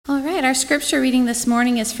right, our scripture reading this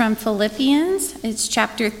morning is from Philippians. It's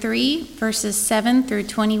chapter 3, verses 7 through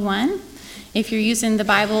 21. If you're using the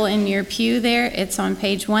Bible in your pew there, it's on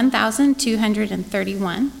page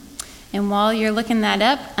 1231. And while you're looking that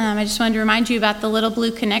up, I just wanted to remind you about the little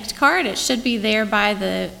blue Connect card. It should be there by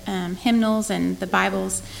the hymnals and the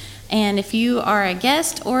Bibles. And if you are a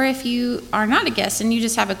guest, or if you are not a guest and you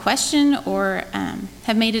just have a question or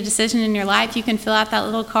have made a decision in your life, you can fill out that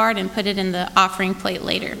little card and put it in the offering plate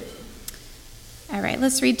later. All right,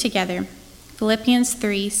 let's read together. Philippians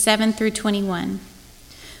 3, 7 through 21.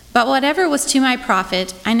 But whatever was to my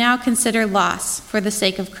profit, I now consider loss for the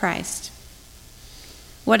sake of Christ.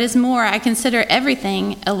 What is more, I consider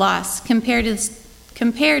everything a loss compared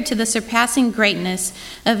to the surpassing greatness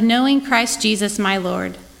of knowing Christ Jesus my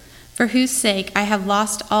Lord, for whose sake I have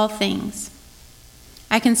lost all things.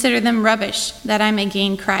 I consider them rubbish, that I may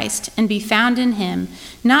gain Christ and be found in him,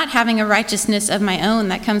 not having a righteousness of my own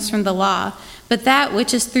that comes from the law, but that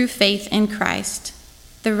which is through faith in Christ,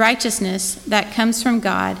 the righteousness that comes from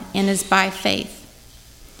God and is by faith.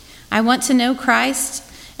 I want to know Christ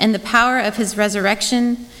and the power of his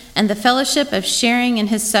resurrection and the fellowship of sharing in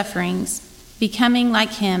his sufferings, becoming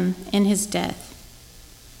like him in his death,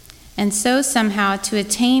 and so somehow to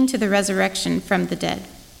attain to the resurrection from the dead.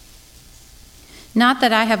 Not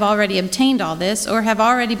that I have already obtained all this or have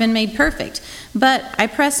already been made perfect, but I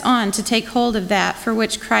press on to take hold of that for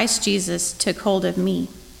which Christ Jesus took hold of me.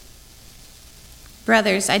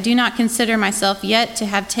 Brothers, I do not consider myself yet to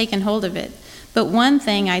have taken hold of it, but one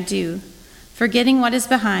thing I do, forgetting what is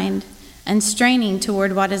behind and straining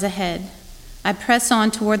toward what is ahead. I press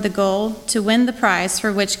on toward the goal to win the prize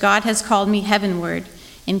for which God has called me heavenward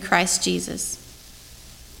in Christ Jesus.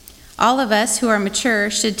 All of us who are mature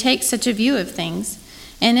should take such a view of things,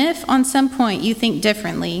 and if on some point you think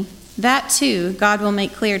differently, that too God will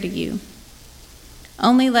make clear to you.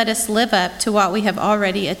 Only let us live up to what we have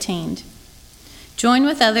already attained. Join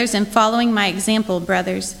with others in following my example,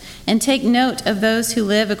 brothers, and take note of those who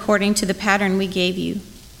live according to the pattern we gave you.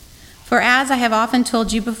 For as I have often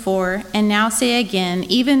told you before, and now say again,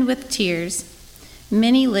 even with tears,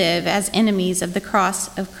 many live as enemies of the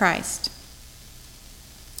cross of Christ.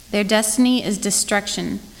 Their destiny is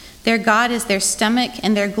destruction. Their God is their stomach,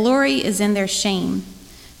 and their glory is in their shame.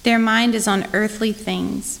 Their mind is on earthly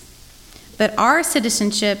things. But our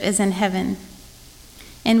citizenship is in heaven,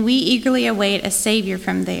 and we eagerly await a Savior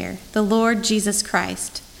from there, the Lord Jesus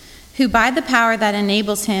Christ, who by the power that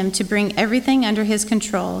enables him to bring everything under his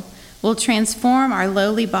control will transform our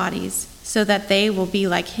lowly bodies so that they will be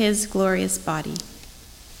like his glorious body.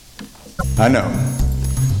 I know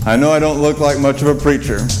I don't look like much of a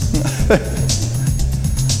preacher.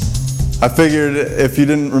 I figured if you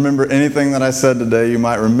didn't remember anything that I said today, you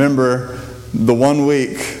might remember the 1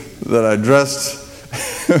 week that I dressed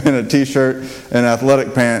in a t-shirt and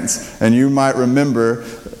athletic pants, and you might remember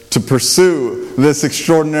to pursue this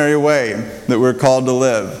extraordinary way that we're called to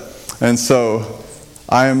live. And so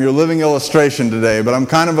I am your living illustration today, but I'm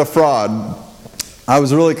kind of a fraud. I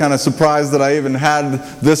was really kind of surprised that I even had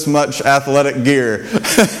this much athletic gear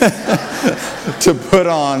to put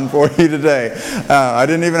on for you today. I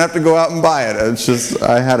didn't even have to go out and buy it. It's just,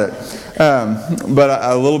 I had it. But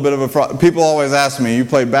a little bit of a fraud. People always ask me, you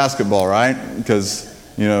played basketball, right? Because,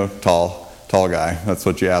 tall guy. That's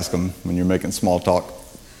what you ask them when you're making small talk.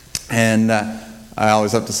 And I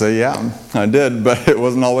always have to say, yeah, I did, but it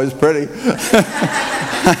wasn't always pretty.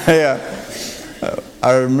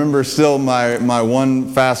 I remember still my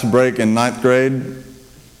one fast break in 9th grade.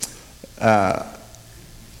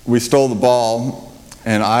 We stole the ball,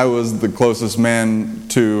 and I was the closest man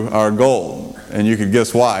to our goal. And you could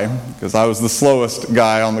guess why, because I was the slowest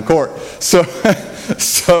guy on the court. So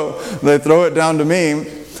they throw it down to me,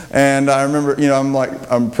 and I remember,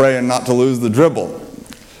 I'm praying not to lose the dribble.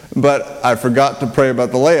 But I forgot to pray about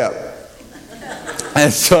the layup.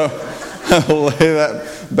 And so I lay that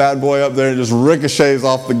bad boy up there and just ricochets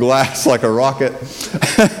off the glass like a rocket.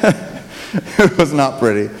 It was not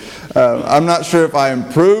pretty. I'm not sure if I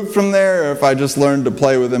improved from there or if I just learned to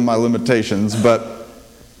play within my limitations, but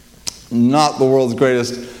not the world's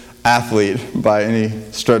greatest athlete by any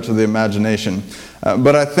stretch of the imagination.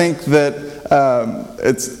 But I think that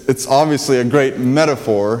it's obviously a great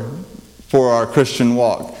metaphor for our Christian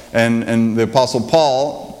walk. And the Apostle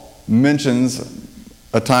Paul mentions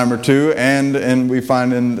a time or two, and we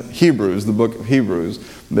find in Hebrews, the book of Hebrews,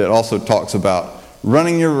 that also talks about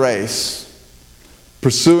running your race,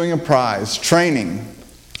 pursuing a prize, training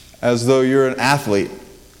as though you're an athlete,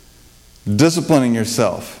 disciplining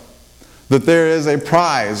yourself, that there is a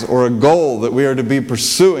prize or a goal that we are to be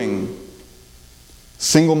pursuing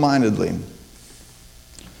single-mindedly.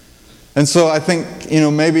 And so I think,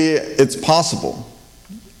 maybe it's possible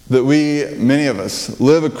that many of us,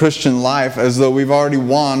 live a Christian life as though we've already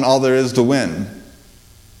won all there is to win.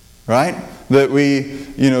 Right? That we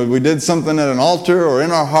did something at an altar or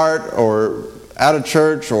in our heart or at a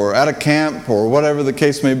church or at a camp or whatever the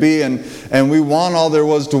case may be, and we won all there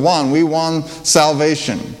was to won. We won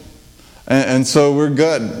salvation. And so we're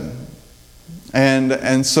good.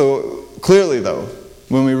 And so clearly, though,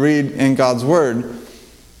 when we read in God's Word,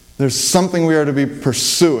 there's something we are to be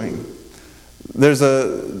pursuing.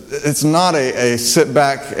 It's not a sit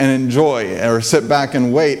back and enjoy or sit back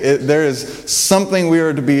and wait. There is something we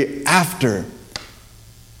are to be after,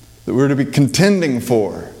 that we're to be contending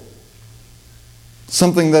for.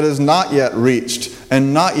 Something that is not yet reached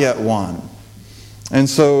and not yet won. And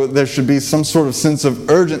so there should be some sort of sense of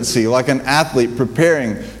urgency, like an athlete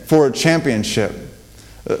preparing for a championship.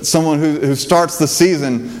 Someone who starts the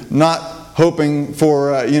season not hoping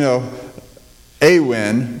for, a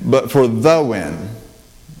win, but for the win.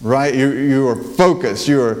 Right? You are focused.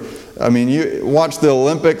 You watch the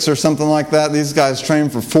Olympics or something like that. These guys train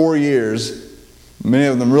for 4 years. Many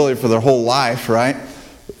of them really for their whole life, right?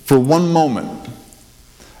 For one moment.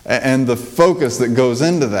 And the focus that goes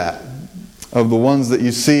into that, of the ones that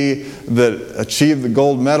you see that achieve the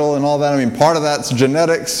gold medal and all that. Part of that's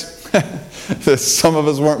genetics that some of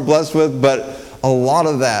us weren't blessed with, but a lot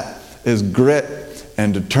of that is grit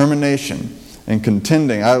and determination and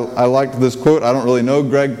contending. I liked this quote. I don't really know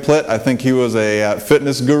Greg Plitt. I think he was a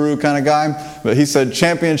fitness guru kind of guy. But he said,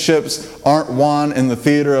 championships aren't won in the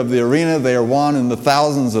theater of the arena. They are won in the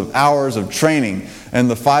thousands of hours of training and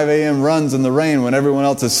the 5 a.m. runs in the rain when everyone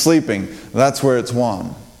else is sleeping. That's where it's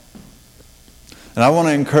won. And I want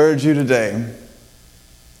to encourage you today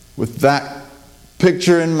with that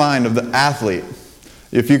picture in mind of the athlete.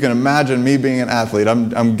 If you can imagine me being an athlete,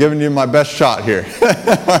 I'm giving you my best shot here. All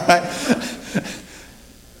right?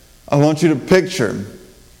 I want you to picture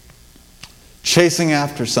chasing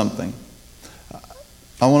after something.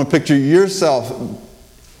 I want to picture yourself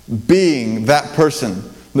being that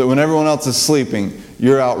person that when everyone else is sleeping,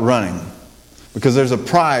 you're out running. Because there's a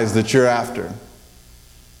prize that you're after.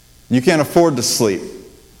 You can't afford to sleep.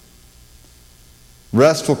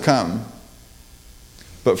 Rest will come.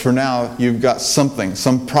 But for now, you've got something,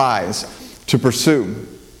 some prize to pursue.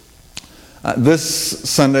 This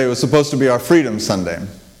Sunday was supposed to be our Freedom Sunday.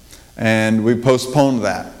 And we postponed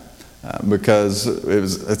that because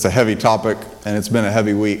it's a heavy topic and it's been a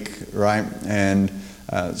heavy week, right? And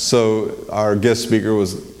so our guest speaker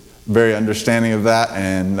was very understanding of that.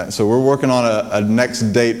 And so we're working on a next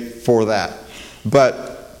date for that. But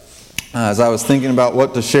as I was thinking about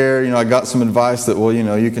what to share, I got some advice that,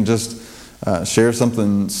 you can just share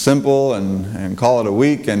something simple and call it a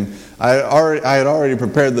week. And I had already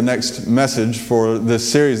prepared the next message for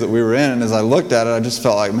this series that we were in. And as I looked at it, I just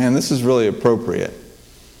felt like, man, this is really appropriate.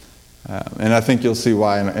 And I think you'll see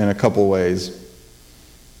why in a couple ways.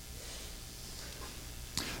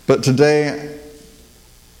 But today,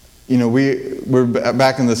 we're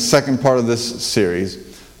back in the second part of this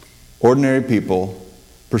series, Ordinary People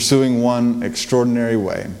Pursuing One Extraordinary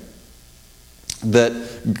Way. That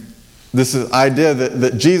this is idea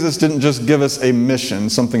that Jesus didn't just give us a mission,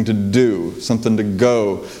 something to do, something to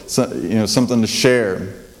go, something to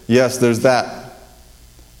share. Yes, there's that.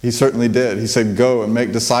 He certainly did. He said, go and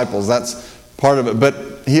make disciples. That's part of it.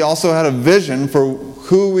 But he also had a vision for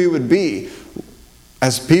who we would be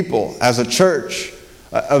as people, as a church,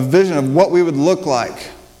 a vision of what we would look like.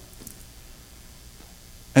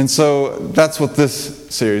 And so that's what this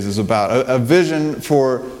series is about, a vision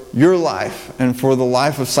for your life and for the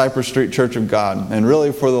life of Cypress Street Church of God, and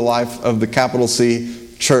really for the life of the capital C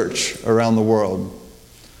church around the world.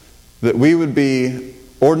 That we would be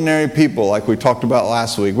ordinary people like we talked about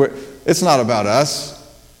last week. It's not about us.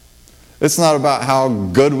 It's not about how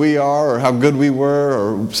good we are or how good we were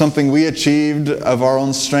or something we achieved of our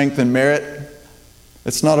own strength and merit.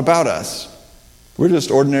 It's not about us. We're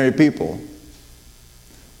just ordinary people.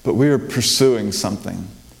 But we are pursuing something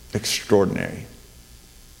extraordinary.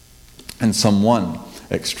 And someone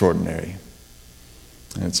extraordinary.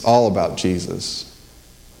 And it's all about Jesus.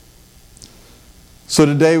 So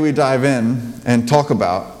today we dive in and talk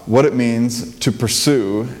about what it means to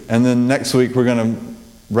pursue. And then next week we're going to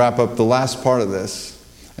wrap up the last part of this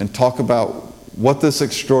and talk about what this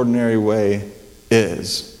extraordinary way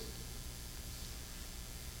is.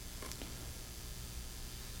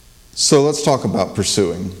 So let's talk about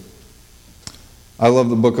pursuing. I love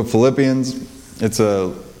the book of Philippians. It's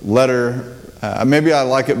a letter. Maybe I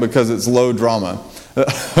like it because it's low drama.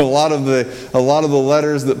 A lot of the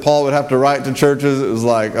letters that Paul would have to write to churches, it was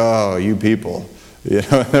like, oh, you people. You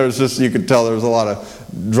know, you could tell there was a lot of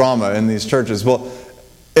drama in these churches. Well,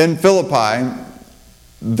 in Philippi,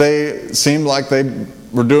 they seemed like they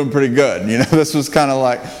were doing pretty good. You know, this was kind of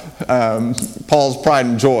like Paul's pride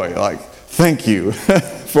and joy. Like, thank you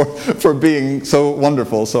for being so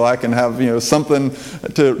wonderful, so I can have, something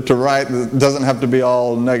to write that doesn't have to be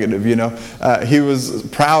all negative. He was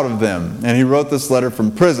proud of them, and he wrote this letter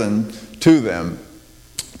from prison to them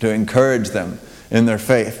to encourage them in their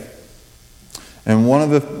faith. And one of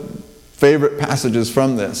the favorite passages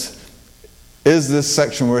from this is this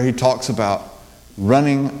section where he talks about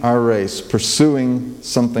running our race, pursuing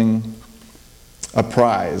something, a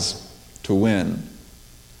prize to win.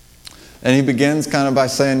 And he begins kind of by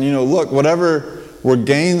saying, look, whatever were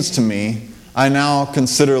gains to me, I now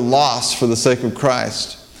consider loss for the sake of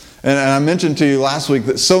Christ. And I mentioned to you last week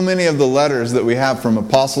that so many of the letters that we have from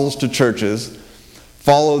apostles to churches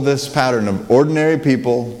follow this pattern of ordinary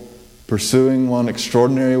people pursuing one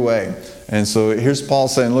extraordinary way. And so here's Paul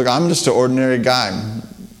saying, look, I'm just an ordinary guy.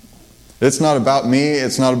 It's not about me.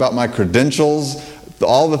 It's not about my credentials.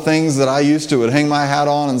 All the things that I used to would hang my hat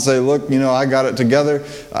on and say, look, I got it together.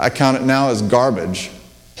 I count it now as garbage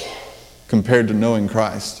compared to knowing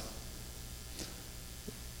Christ.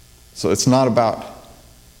 So it's not about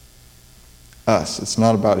us. It's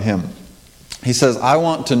not about him. He says, I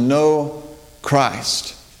want to know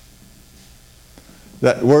Christ.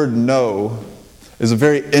 That word know is a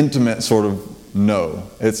very intimate sort of know.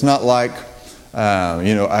 It's not like,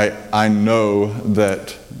 I know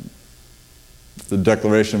that the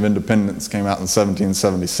Declaration of Independence came out in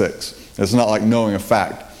 1776. It's not like knowing a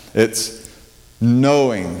fact. It's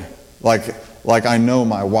knowing, like I know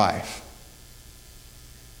my wife.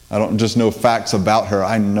 I don't just know facts about her,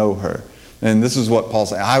 I know her. And this is what Paul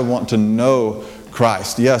said, I want to know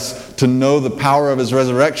Christ. Yes, to know the power of his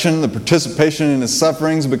resurrection, the participation in his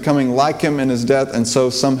sufferings, becoming like him in his death, and so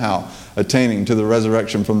somehow attaining to the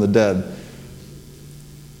resurrection from the dead.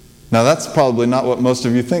 Now that's probably not what most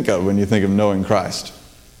of you think of when you think of knowing Christ.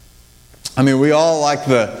 I mean, we all like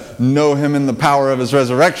the know him in the power of his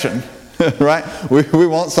resurrection, right? We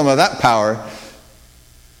want some of that power,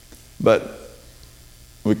 but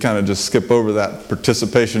we kind of just skip over that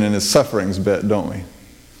participation in his sufferings bit, don't we?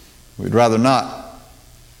 We'd rather not.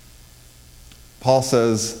 Paul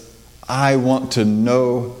says, I want to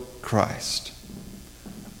know Christ.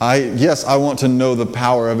 I want to know the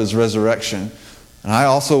power of his resurrection. And I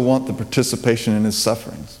also want the participation in his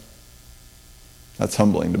sufferings. That's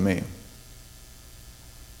humbling to me.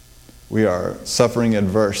 We are suffering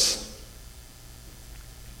adverse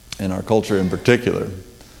in our culture in particular.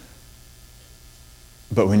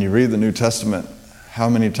 But when you read the New Testament, how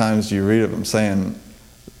many times do you read of them saying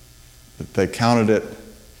that they counted it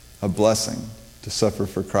a blessing to suffer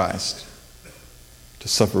for Christ, to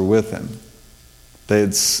suffer with him? They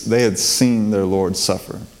had seen their Lord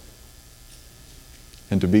suffer.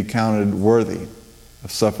 And to be counted worthy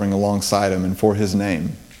of suffering alongside him and for his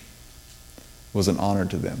name was an honor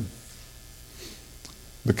to them.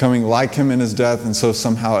 Becoming like him in his death, and so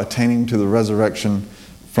somehow attaining to the resurrection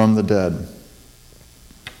from the dead.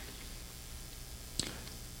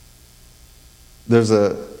 There's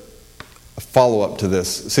a follow-up to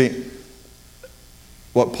this. See,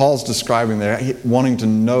 what Paul's describing there, wanting to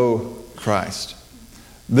know Christ.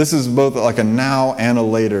 This is both like a now and a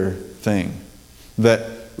later thing.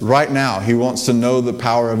 That right now he wants to know the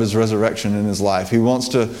power of his resurrection in his life. He wants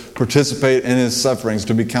to participate in his sufferings,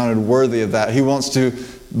 to be counted worthy of that. He wants to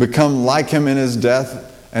become like him in his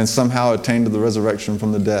death and somehow attain to the resurrection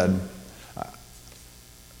from the dead.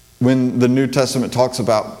 When the New Testament talks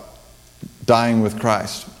about dying with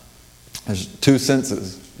Christ, there's two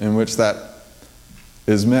senses in which that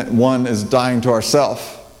is meant. One is dying to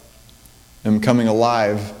ourself and coming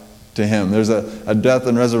alive to him. There's a death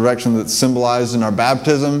and resurrection that's symbolized in our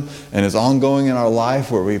baptism and is ongoing in our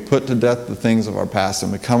life, where we put to death the things of our past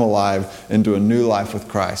and we come alive into a new life with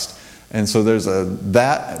Christ. And so there's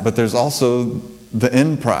that, but there's also the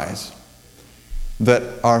end prize.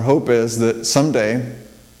 That our hope is that someday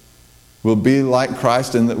we'll be like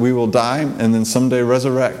Christ and that we will die and then someday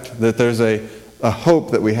resurrect. That there's a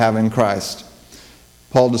hope that we have in Christ.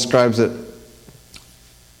 Paul describes it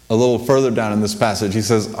a little further down in this passage. He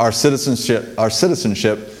says, our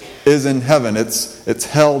citizenship is in heaven. It's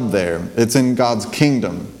held there. It's in God's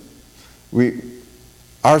kingdom.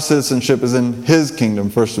 Our citizenship is in his kingdom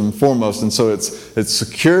first and foremost, and so it's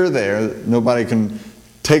secure there. Nobody can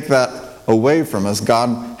take that away from us.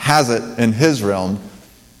 God has it in his realm.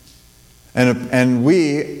 And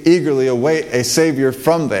we eagerly await a Savior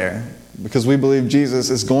from there, because we believe Jesus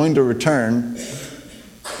is going to return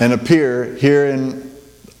and appear here in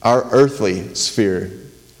our earthly sphere.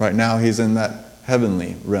 Right now, he's in that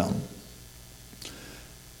heavenly realm.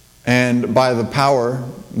 And by the power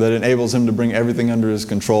that enables him to bring everything under his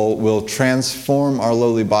control, will transform our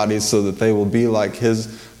lowly bodies so that they will be like his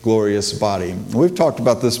glorious body. We've talked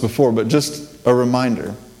about this before, but just a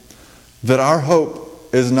reminder that our hope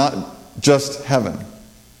is not just heaven.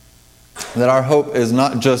 That our hope is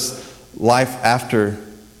not just life after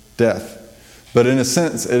death. But in a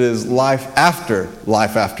sense, it is life after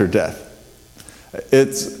death.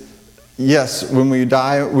 It's, yes, when we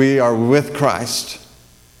die, we are with Christ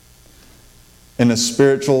in a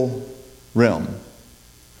spiritual realm.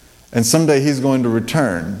 And someday he's going to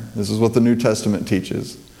return. This is what the New Testament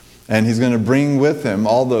teaches. And he's going to bring with him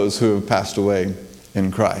all those who have passed away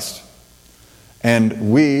in Christ.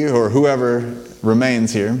 And we, or whoever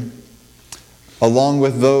remains here, along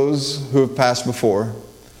with those who have passed before,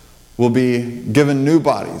 will be given new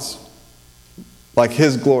bodies, like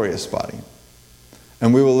his glorious body.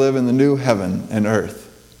 And we will live in the new heaven and earth,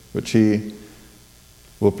 which he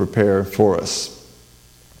will prepare for us.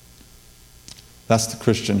 That's the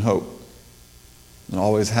Christian hope, and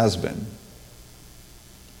always has been.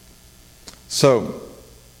 So,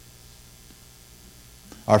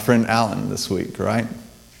 our friend Alan this week, right?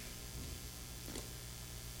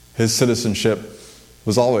 His citizenship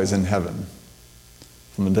was always in heaven.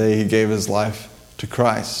 From the day he gave his life to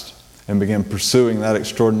Christ and began pursuing that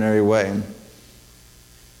extraordinary way.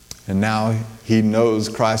 And now he knows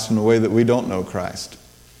Christ in a way that we don't know Christ.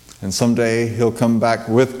 And someday he'll come back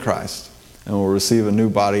with Christ and we'll receive a new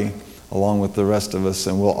body along with the rest of us,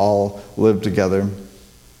 and we'll all live together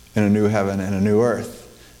in a new heaven and a new earth.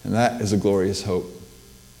 And that is a glorious hope.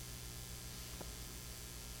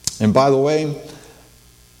 And by the way,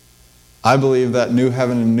 I believe that new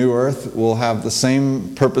heaven and new earth will have the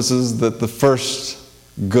same purposes that the first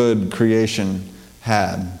good creation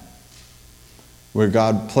had, where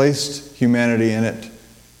God placed humanity in it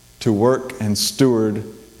to work and steward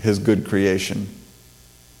his good creation.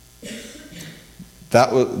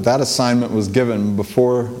 That assignment was given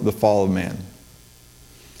before the fall of man.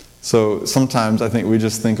 So sometimes I think we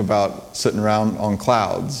just think about sitting around on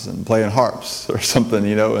clouds and playing harps or something,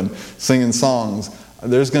 and singing songs.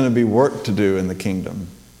 There's going to be work to do in the kingdom.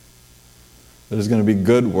 There's going to be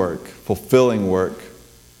good work, fulfilling work,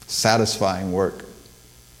 satisfying work.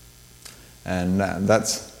 And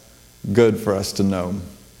that's good for us to know.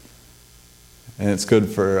 And it's good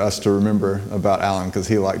for us to remember about Alan, because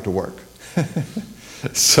he liked to work.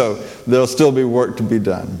 So there'll still be work to be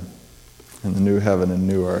done in the new heaven and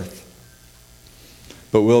new earth.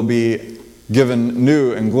 But we'll be given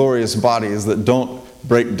new and glorious bodies that don't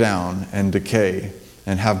break down and decay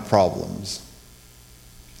and have problems.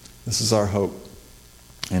 This is our hope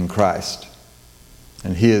in Christ.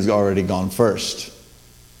 And he has already gone first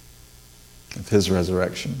with his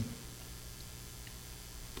resurrection.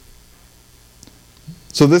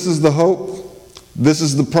 So this is the hope. This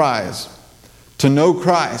is the prize. To know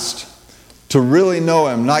Christ. To really know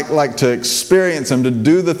him. Like to experience him. To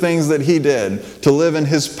do the things that he did. To live in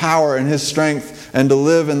his power and his strength. And to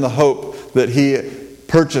live in the hope that he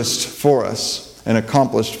purchased for us and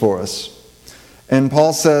accomplished for us. And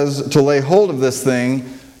Paul says to lay hold of this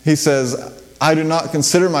thing, he says, I do not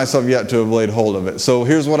consider myself yet to have laid hold of it. So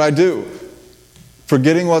here's what I do.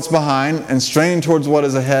 Forgetting what's behind and straining towards what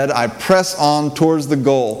is ahead, I press on towards the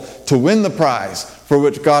goal to win the prize for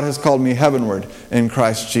which God has called me heavenward in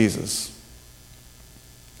Christ Jesus.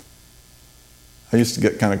 I used to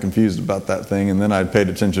get kind of confused about that thing, and then I paid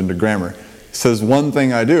attention to grammar. He says one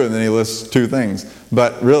thing I do, and then he lists two things.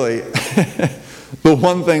 But really, the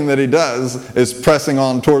one thing that he does is pressing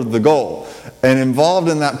on towards the goal. And involved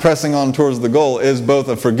in that pressing on towards the goal is both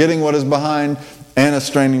a forgetting what is behind and a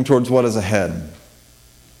straining towards what is ahead.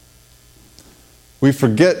 We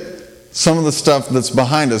forget some of the stuff that's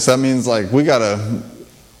behind us. That means we got to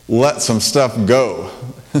let some stuff go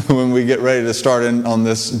when we get ready to start on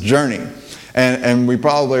this journey. And we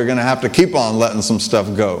probably are going to have to keep on letting some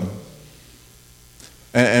stuff go.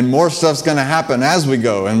 And more stuff's going to happen as we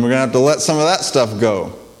go, and we're going to have to let some of that stuff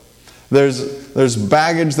go. There's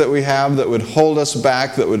baggage that we have that would hold us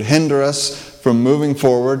back, that would hinder us from moving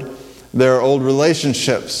forward. There are old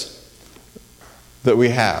relationships that we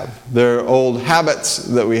have. There are old habits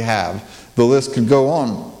that we have. The list could go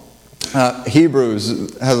on.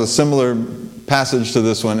 Hebrews has a similar passage to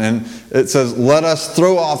this one, and it says, let us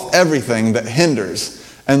throw off everything that hinders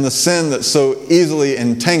and the sin that so easily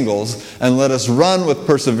entangles, and let us run with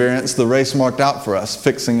perseverance the race marked out for us,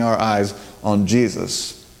 fixing our eyes on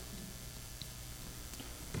Jesus.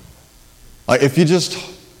 If you just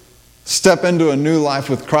step into a new life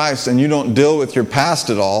with Christ and you don't deal with your past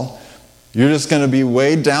at all, you're just going to be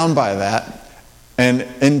weighed down by that and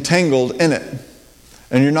entangled in it.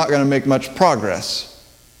 And you're not going to make much progress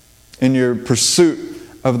in your pursuit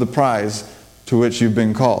of the prize to which you've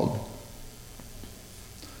been called.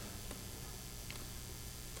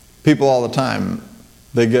 People all the time,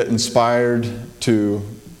 they get inspired to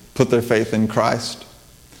put their faith in Christ.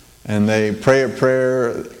 And they pray a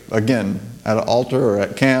prayer, again, at an altar or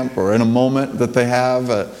at camp or in a moment that they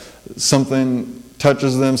have. Something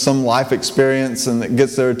touches them, some life experience, and it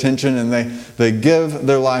gets their attention, and they give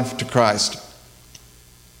their life to Christ.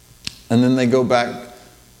 And then they go back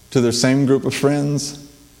to their same group of friends,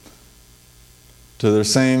 to their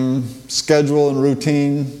same schedule and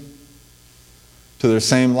routine, to their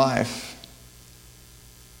same life.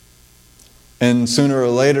 And sooner or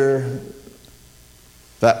later,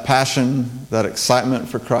 that passion, that excitement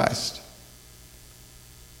for Christ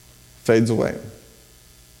fades away.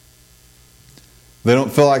 They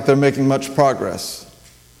don't feel like they're making much progress.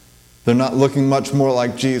 They're not looking much more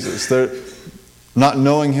like Jesus. They're not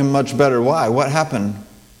knowing Him much better. Why? What happened?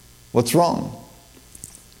 What's wrong?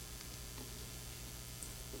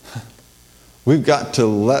 We've got to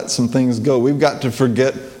let some things go. We've got to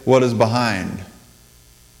forget what is behind.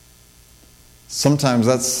 Sometimes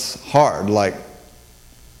that's hard, like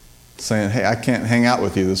saying, hey, I can't hang out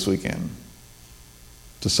with you this weekend,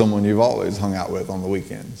 to someone you've always hung out with on the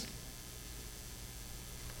weekends.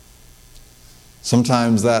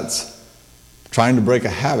 Sometimes that's trying to break a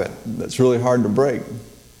habit that's really hard to break.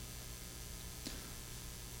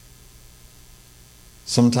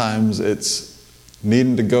 Sometimes it's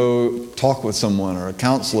needing to go talk with someone or a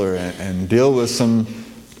counselor and deal with some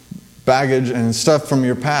baggage and stuff from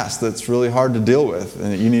your past that's really hard to deal with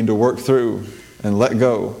and that you need to work through and let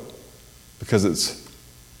go because it's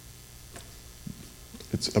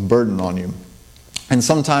a burden on you. And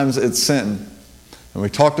sometimes it's sin. And we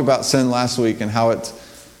talked about sin last week and how it's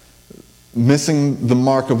missing the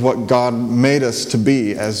mark of what God made us to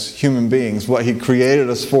be as human beings, what He created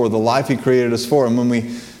us for, the life He created us for. And when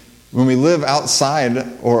we live outside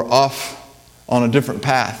or off on a different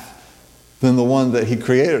path than the one that He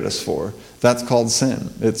created us for, that's called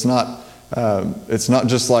sin. It's not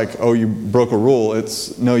just like, oh, you broke a rule.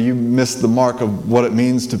 It's, no, you missed the mark of what it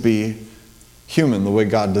means to be human, the way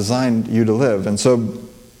God designed you to live. And so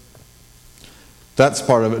that's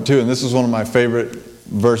part of it too. And this is one of my favorite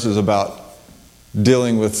verses about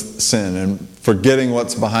dealing with sin and forgetting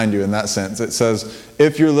what's behind you in that sense. It says,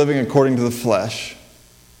 if you're living according to the flesh,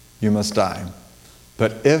 you must die.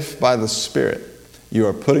 But if by the Spirit you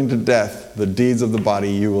are putting to death the deeds of the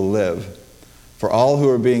body, you will live. For all who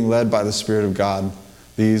are being led by the Spirit of God,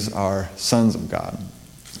 these are sons of God,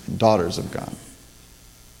 daughters of God.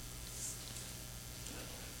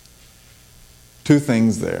 Two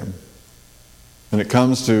things there. When it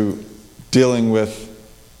comes to dealing with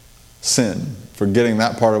sin, forgetting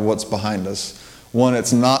that part of what's behind us. One,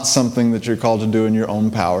 it's not something that you're called to do in your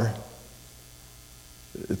own power.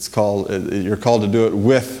 You're called to do it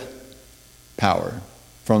with power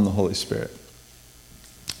from the Holy Spirit.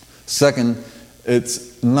 Second,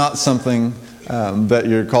 it's not something that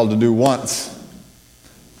you're called to do once,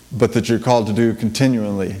 but that you're called to do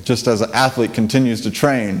continually. Just as an athlete continues to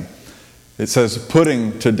train, it says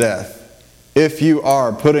putting to death. If you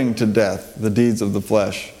are putting to death the deeds of the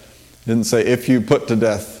flesh. It didn't say if you put to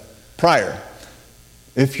death prior.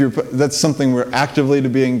 That's something we're actively to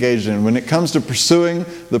be engaged in. When it comes to pursuing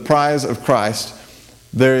the prize of Christ,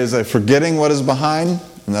 there is a forgetting what is behind,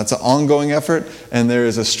 and that's an ongoing effort, and there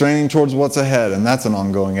is a straining towards what's ahead, and that's an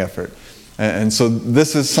ongoing effort. And so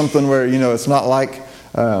this is something where, it's not like,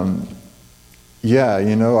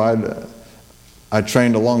 I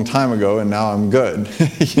trained a long time ago and now I'm good.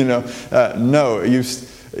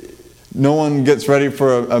 No one gets ready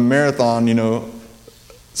for a marathon,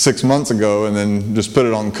 6 months ago and then just put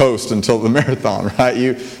it on coast until the marathon, right?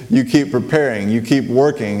 You keep preparing, you keep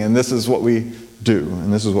working, and this is what we do,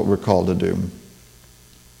 and this is what we're called to do.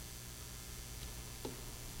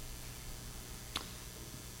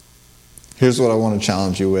 Here's what I want to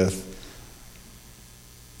challenge you with.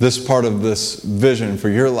 This part of this vision for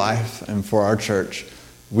your life and for our church,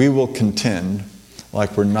 we will contend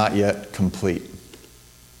like we're not yet complete.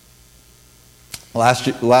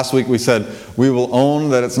 Last week we said, we will own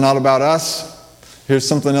that it's not about us. Here's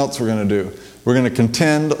something else we're going to do. We're going to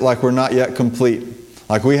contend like we're not yet complete,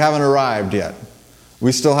 like we haven't arrived yet.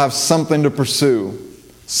 We still have something to pursue,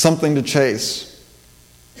 something to chase.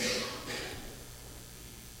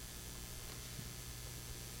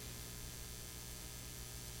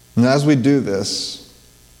 And as we do this,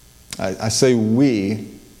 I say we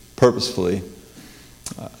purposefully,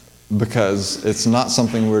 because it's not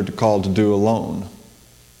something we're called to do alone,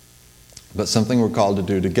 but something we're called to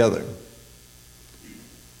do together.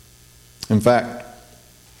 In fact,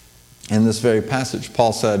 in this very passage,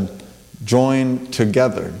 Paul said, "Join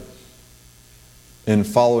together in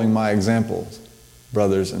following my examples,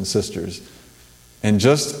 brothers and sisters." And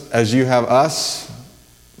just as you have us,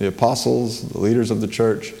 the apostles, the leaders of the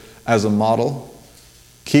church, as a model,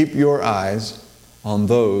 keep your eyes on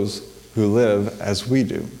those who live as we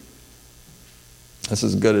do. This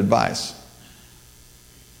is good advice.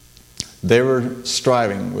 They were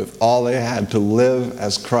striving with all they had to live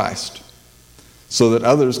as Christ, so that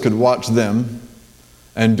others could watch them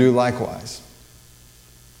and do likewise.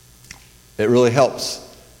 It really helps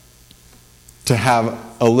to have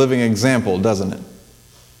a living example, doesn't it?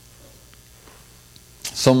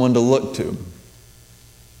 Someone to look to.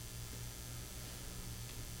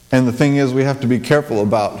 And the thing is, we have to be careful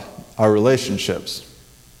about our relationships,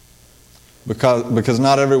 because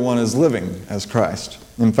not everyone is living as Christ.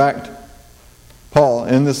 In fact, Paul,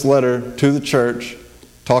 in this letter to the church,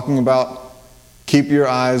 talking about keep your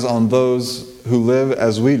eyes on those who live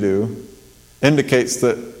as we do, indicates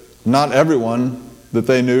that not everyone that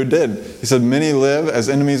they knew did. He said, many live as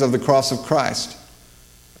enemies of the cross of Christ.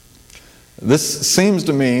 This seems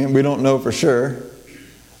to me, we don't know for sure,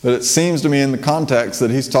 but it seems to me in the context that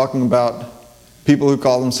he's talking about people who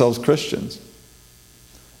call themselves Christians.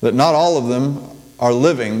 That not all of them are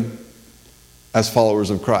living as followers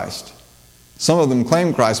of Christ. Some of them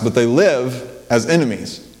claim Christ, but they live as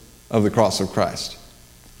enemies of the cross of Christ.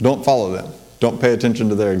 Don't follow them. Don't pay attention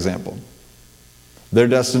to their example. Their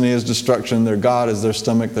destiny is destruction. Their God is their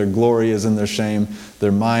stomach. Their glory is in their shame.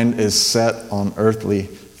 Their mind is set on earthly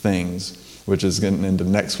things, which is getting into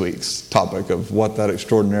next week's topic of what that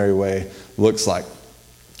extraordinary way looks like.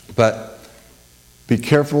 But be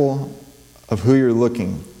careful of who you're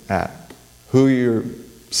looking at, who you're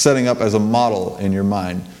setting up as a model in your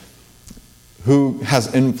mind, who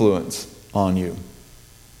has influence on you.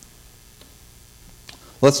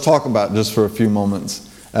 Let's talk about, just for a few moments,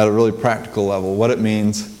 at a really practical level, what it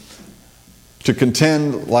means to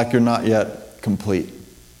contend like you're not yet complete.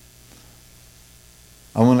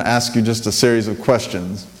 I want to ask you just a series of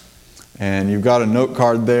questions. And you've got a note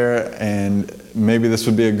card there, and maybe this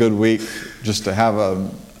would be a good week just to have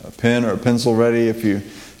a pen or a pencil ready if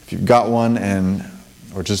you've got one,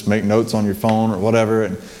 or just make notes on your phone or whatever.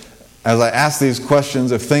 And as I ask these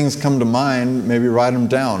questions, if things come to mind, maybe write them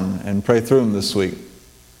down and pray through them this week.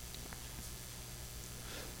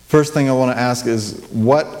 First thing I want to ask is,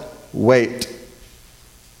 what weight,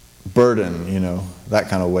 burden, that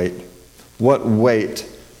kind of weight, what weight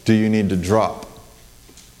do you need to drop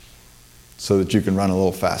so that you can run a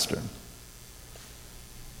little faster?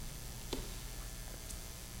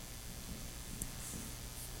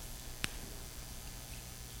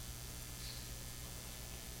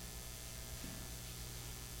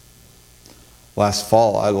 Last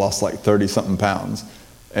fall, I lost like 30-something pounds,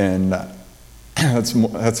 and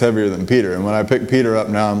that's heavier than Peter. And when I pick Peter up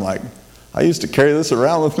now, I'm like, I used to carry this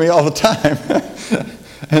around with me all the time.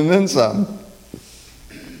 And then some.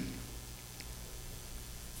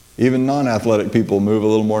 Even non-athletic people move a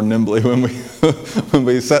little more nimbly when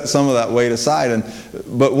we set some of that weight aside.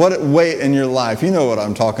 But what weight in your life? You know what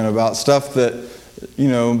I'm talking about. Stuff that,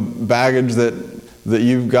 baggage that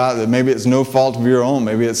you've got, that maybe it's no fault of your own.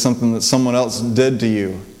 Maybe it's something that someone else did to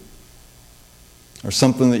you. Or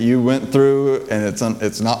something that you went through and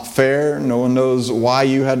it's not fair. No one knows why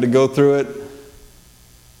you had to go through it.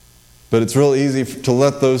 But it's real easy to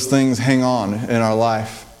let those things hang on in our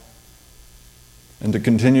life and to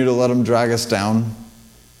continue to let them drag us down.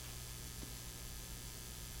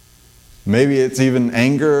 Maybe it's even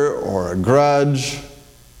anger or a grudge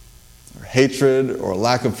or hatred or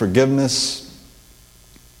lack of forgiveness.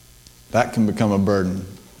 That can become a burden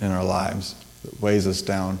in our lives that weighs us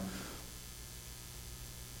down.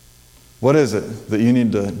 What is it that you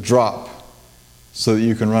need to drop so that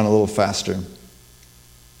you can run a little faster?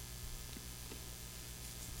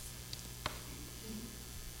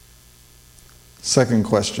 Second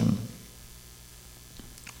question.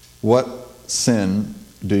 What sin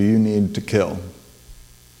do you need to kill?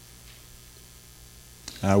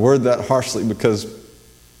 And I word that harshly because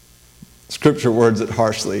Scripture words it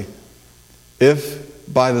harshly.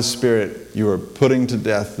 If by the Spirit you are putting to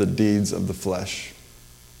death the deeds of the flesh.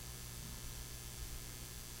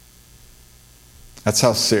 That's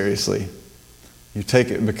how seriously you take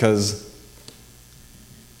it, because,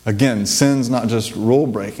 again, sin's not just rule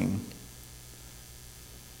breaking.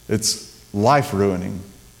 It's life ruining.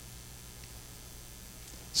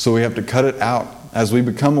 So we have to cut it out as we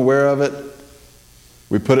become aware of it,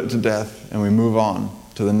 we put it to death and we move on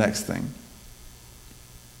to the next thing.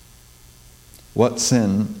 What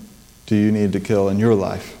sin do you need to kill in your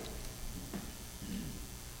life?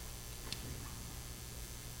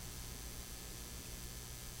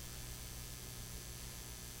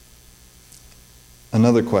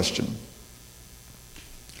 Another question.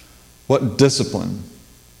 What discipline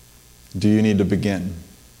do you need to begin?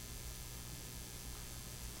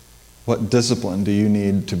 What discipline do you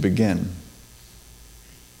need to begin?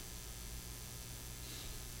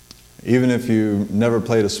 Even if you never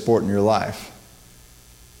played a sport in your life,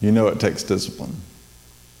 you know it takes discipline.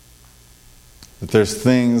 That there's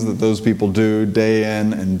things that those people do day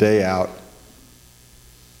in and day out.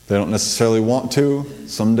 They don't necessarily want to.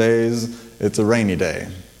 Some days it's a rainy day.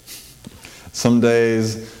 Some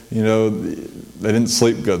days, they didn't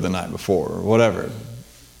sleep good the night before or whatever.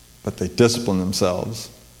 But they discipline themselves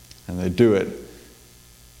and they do it.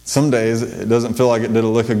 Some days it doesn't feel like it did a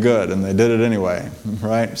lick of good and they did it anyway,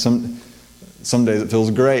 right? Some days it feels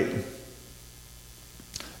great.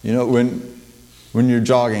 When you're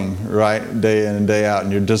jogging, right, day in and day out,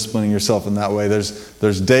 and you're disciplining yourself in that way,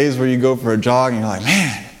 there's days where you go for a jog and you're like,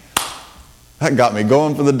 man, that got me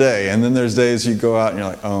going for the day. And then there's days you go out and you're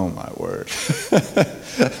like, oh my word.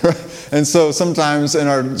 And so sometimes in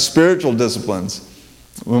our spiritual disciplines,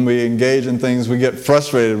 when we engage in things, we get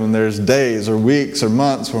frustrated when there's days or weeks or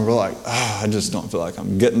months when we're like, I just don't feel like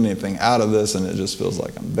I'm getting anything out of this, and it just feels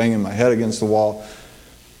like I'm banging my head against the wall.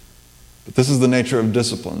 But this is the nature of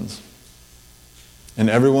disciplines. And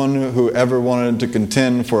everyone who ever wanted to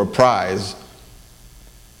contend for a prize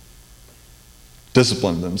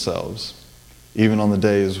disciplined themselves, even on the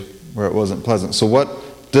days where it wasn't pleasant. So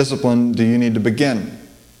what discipline do you need to begin?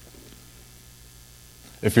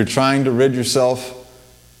 If you're trying to rid yourself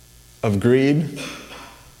of greed,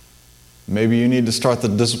 maybe you need to start the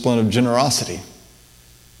discipline of generosity.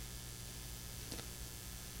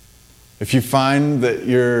 If you find that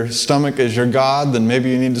your stomach is your God, then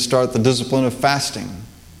maybe you need to start the discipline of fasting.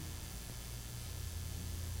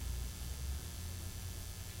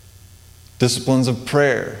 Disciplines of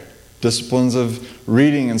prayer, disciplines of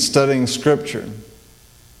reading and studying Scripture.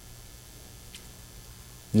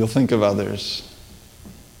 You'll think of others.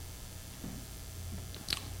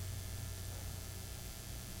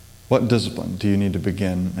 What discipline do you need to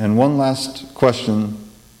begin? And one last question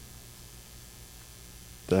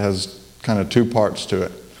that has kind of two parts to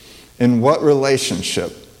it. In what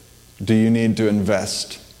relationship do you need to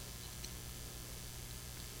invest?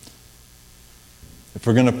 If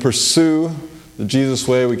we're going to pursue the Jesus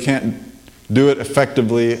way, we can't do it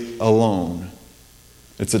effectively alone.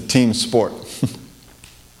 It's a team sport.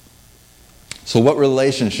 So what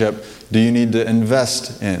relationship do you need to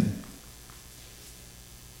invest in?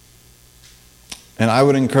 And I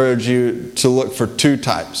would encourage you to look for two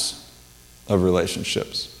types of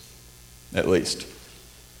relationships, at least.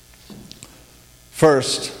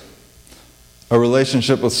 First, a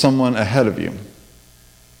relationship with someone ahead of you.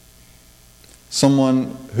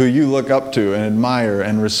 Someone who you look up to and admire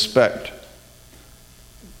and respect.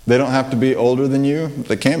 They don't have to be older than you.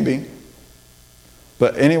 They can be.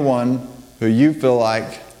 But anyone who you feel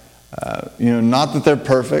like, not that they're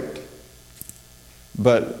perfect,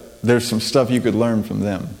 but there's some stuff you could learn from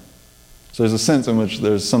them. So there's a sense in which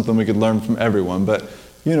there's something we could learn from everyone, but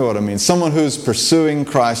you know what I mean. Someone who's pursuing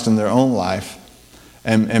Christ in their own life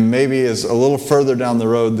and maybe is a little further down the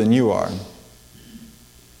road than you are.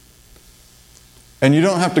 And you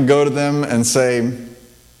don't have to go to them and say,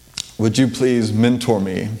 would you please mentor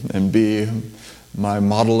me and be my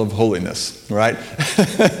model of holiness, right?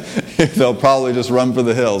 They'll probably just run for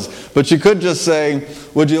the hills. But you could just say,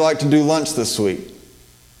 would you like to do lunch this week?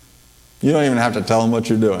 You don't even have to tell them what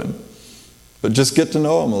you're doing. But just get to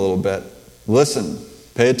know them a little bit. Listen,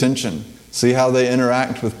 pay attention. See how they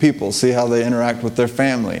interact with people. See how they interact with their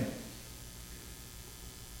family.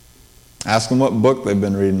 Ask them what book they've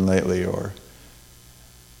been reading lately, or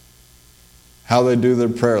how they do their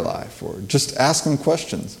prayer life, or just ask them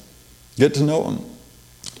questions. Get to know them.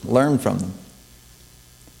 Learn from them.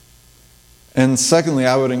 And secondly,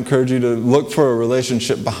 I would encourage you to look for a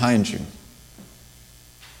relationship behind you.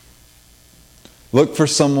 Look for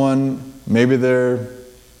someone, maybe they're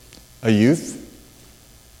a youth,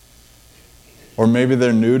 or maybe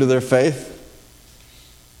they're new to their faith,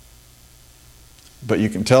 but you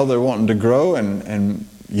can tell they're wanting to grow, and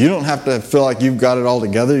you don't have to feel like you've got it all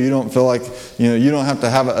together. You don't feel like, you don't have to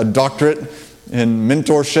have a doctorate in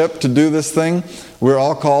mentorship to do this thing. We're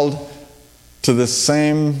all called to this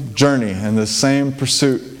same journey and this same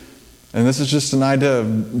pursuit. And this is just an idea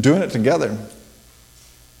of doing it together.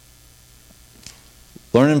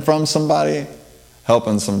 Learning from somebody,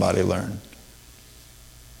 helping somebody learn.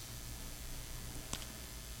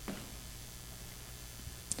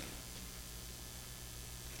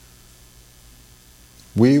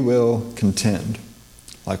 We will contend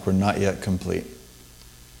like we're not yet complete.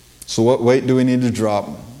 So what weight do we need to drop?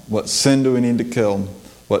 What sin do we need to kill?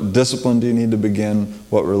 What discipline do you need to begin?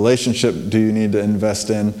 What relationship do you need to invest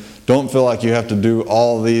in? Don't feel like you have to do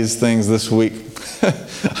all these things this week.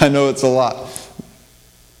 I know it's a lot.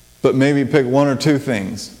 But maybe pick one or two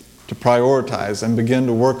things to prioritize and begin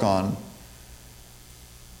to work on.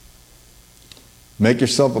 Make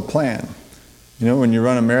yourself a plan. You know, when you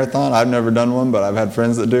run a marathon, I've never done one, but I've had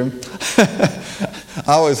friends that do.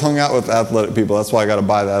 I always hung out with athletic people. That's why I got to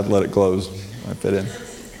buy the athletic clothes. I fit in.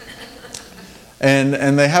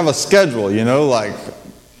 And they have a schedule, you know, like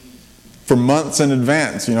for months in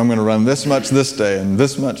advance. You know, I'm going to run this much this day and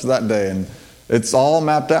this much that day. And it's all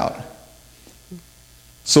mapped out.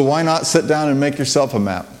 So why not sit down and make yourself a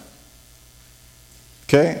map?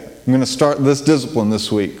 Okay? I'm going to start this discipline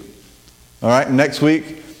this week. All right? Next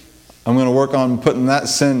week, I'm going to work on putting that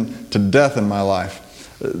sin to death in my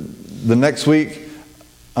life. The next week,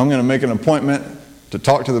 I'm going to make an appointment to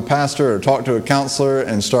talk to the pastor or talk to a counselor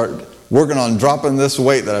and start working on dropping this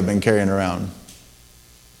weight that I've been carrying around.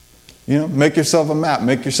 You know, make yourself a map.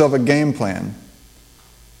 Make yourself a game plan.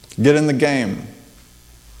 Get in the game.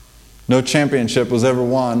 No championship was ever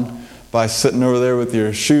won by sitting over there with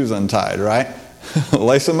your shoes untied, right?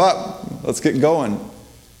 Lace them up. Let's get going.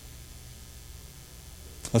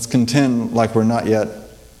 Let's contend like we're not yet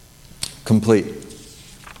complete.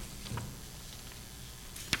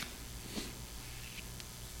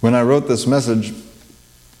 When I wrote this message,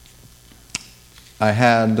 I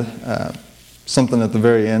had something at the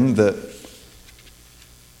very end that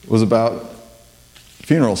was about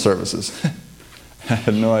funeral services. I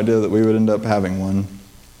had no idea that we would end up having one.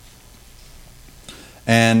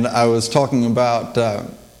 And I was talking about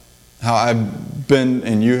how I've been,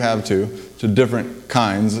 and you have too, to different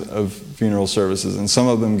kinds of funeral services. And some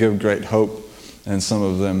of them give great hope, and some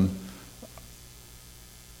of them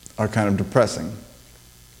are kind of depressing.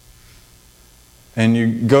 And you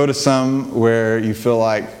go to some where you feel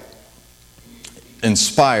like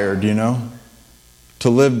inspired, you know, to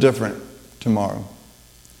live different tomorrow.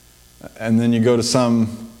 And then you go to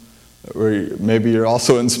some where maybe you're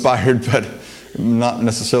also inspired, but not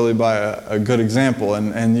necessarily by a good example.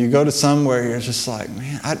 And you go to some where you're just like,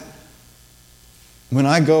 man, when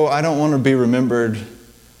I go, I don't want to be remembered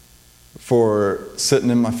for sitting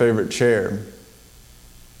in my favorite chair.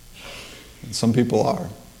 And some people are.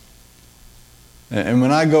 And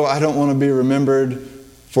when I go, I don't want to be remembered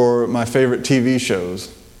for my favorite TV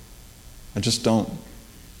shows. I just don't.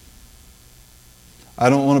 I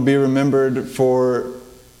don't want to be remembered for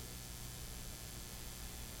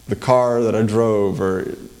the car that I drove,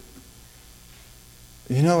 or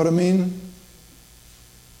you know what I mean?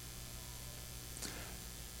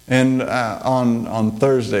 And on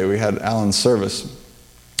Thursday we had Alan's service,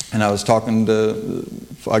 and I was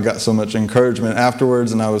I got so much encouragement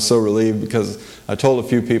afterwards, and I was so relieved because I told a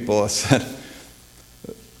few people, I said,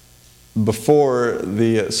 before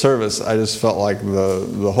the service, I just felt like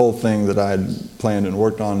the whole thing that I had planned and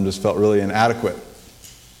worked on just felt really inadequate.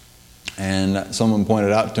 And someone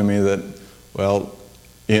pointed out to me that, well,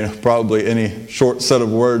 you know, probably any short set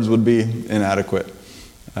of words would be inadequate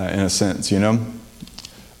in a sense, you know.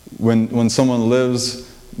 When someone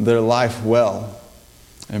lives their life well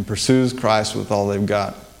and pursues Christ with all they've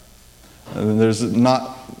got, there's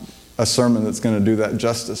not a sermon that's going to do that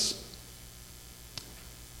justice.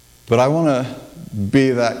 But I want to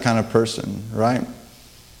be that kind of person, right?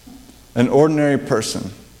 An ordinary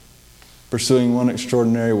person pursuing one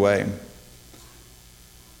extraordinary way.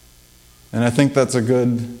 And I think that's a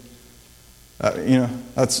good,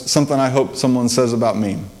 that's something I hope someone says about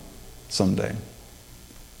me someday.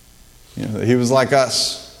 You know, that he was like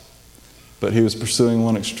us, but he was pursuing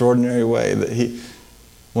one extraordinary way,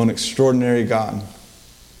 one extraordinary God.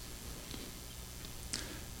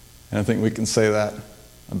 And I think we can say that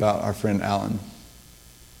about our friend Alan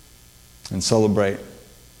and celebrate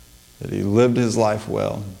that he lived his life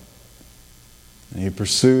well and he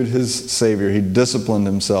pursued his Savior. He disciplined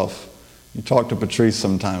himself. You talk to Patrice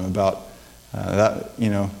sometime about that, you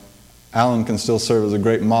know, Alan can still serve as a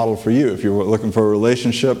great model for you. If you're looking for a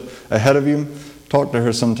relationship ahead of you, talk to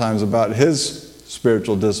her sometimes about his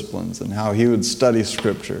spiritual disciplines and how he would study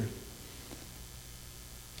Scripture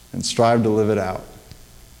and strive to live it out.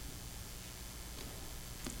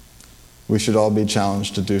 We should all be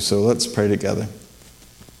challenged to do so. Let's pray together.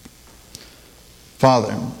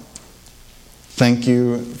 Father, thank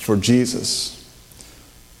you for Jesus,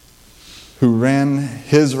 who ran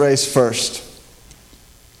his race first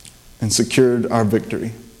and secured our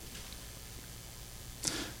victory.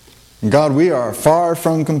 And God, we are far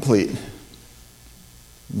from complete.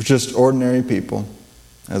 We're just ordinary people,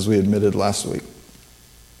 as we admitted last week.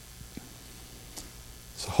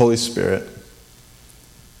 So, Holy Spirit,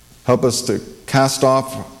 help us to cast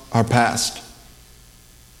off our past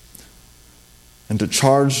and to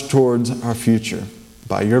charge towards our future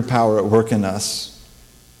by your power at work in us,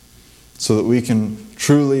 so that we can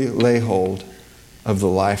truly lay hold of the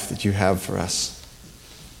life that you have for us.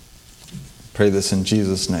 Pray this in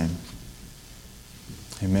Jesus' name.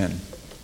 Amen.